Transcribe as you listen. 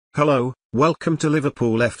Hello, welcome to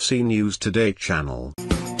Liverpool FC News Today channel.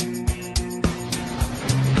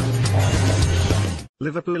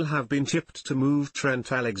 Liverpool have been tipped to move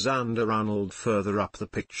Trent Alexander-Arnold further up the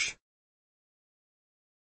pitch.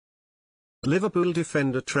 Liverpool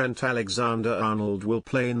defender Trent Alexander-Arnold will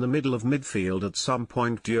play in the middle of midfield at some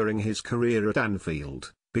point during his career at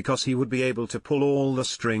Anfield, because he would be able to pull all the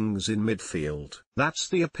strings in midfield. That's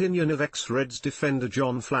the opinion of ex-Reds defender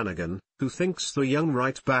John Flanagan, who thinks the young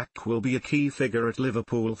right-back will be a key figure at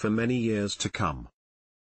Liverpool for many years to come.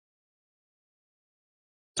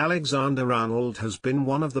 Alexander-Arnold has been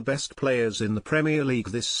one of the best players in the Premier League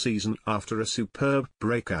this season after a superb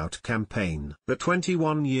breakout campaign. The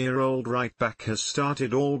 21-year-old right-back has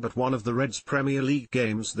started all but one of the Reds' Premier League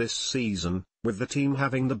games this season, with the team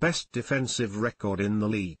having the best defensive record in the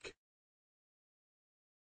league.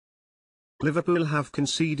 Liverpool have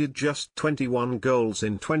conceded just 21 goals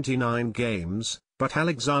in 29 games, but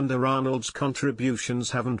Alexander-Arnold's contributions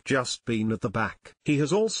haven't just been at the back. He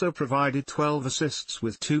has also provided 12 assists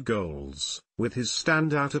with 2 goals, with his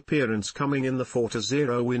standout appearance coming in the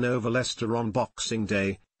 4-0 win over Leicester on Boxing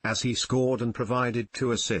Day, as he scored and provided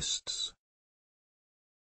 2 assists.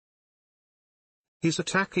 His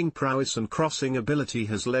attacking prowess and crossing ability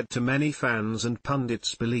has led to many fans and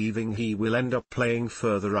pundits believing he will end up playing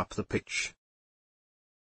further up the pitch.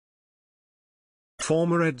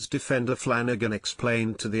 Former Reds defender Flanagan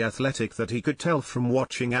explained to The Athletic that he could tell from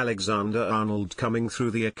watching Alexander-Arnold coming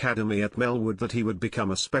through the academy at Melwood that he would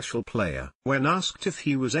become a special player. When asked if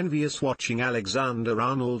he was envious watching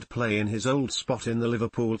Alexander-Arnold play in his old spot in the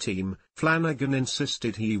Liverpool team, Flanagan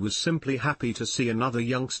insisted he was simply happy to see another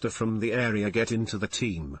youngster from the area get into the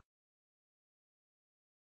team.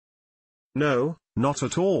 "No, not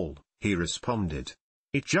at all," he responded.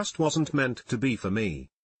 "It just wasn't meant to be for me.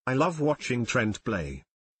 I love watching Trent play.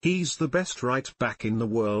 He's the best right-back in the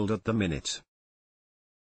world at the minute.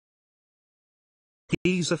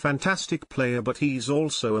 He's a fantastic player, but he's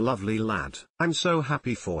also a lovely lad. I'm so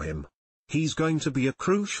happy for him. He's going to be a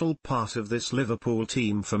crucial part of this Liverpool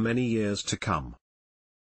team for many years to come."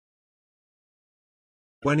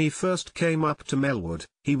 When he first came up to Melwood,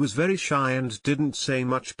 he was very shy and didn't say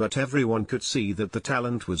much, but everyone could see that the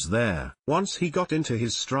talent was there. Once he got into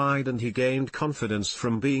his stride and he gained confidence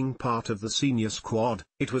from being part of the senior squad,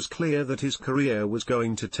 it was clear that his career was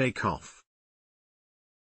going to take off.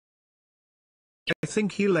 "I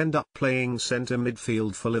think he'll end up playing centre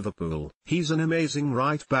midfield for Liverpool. He's an amazing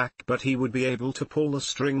right-back, but he would be able to pull the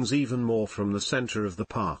strings even more from the centre of the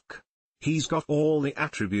park. He's got all the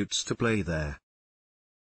attributes to play there.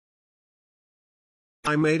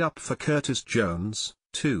 I made up for Curtis Jones,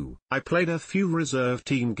 too. I played a few reserve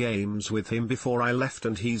team games with him before I left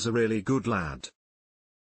and he's a really good lad.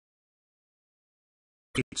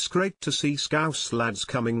 It's great to see Scouse lads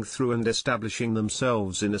coming through and establishing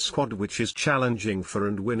themselves in a squad which is challenging for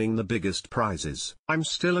and winning the biggest prizes. I'm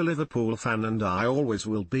still a Liverpool fan and I always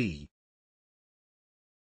will be.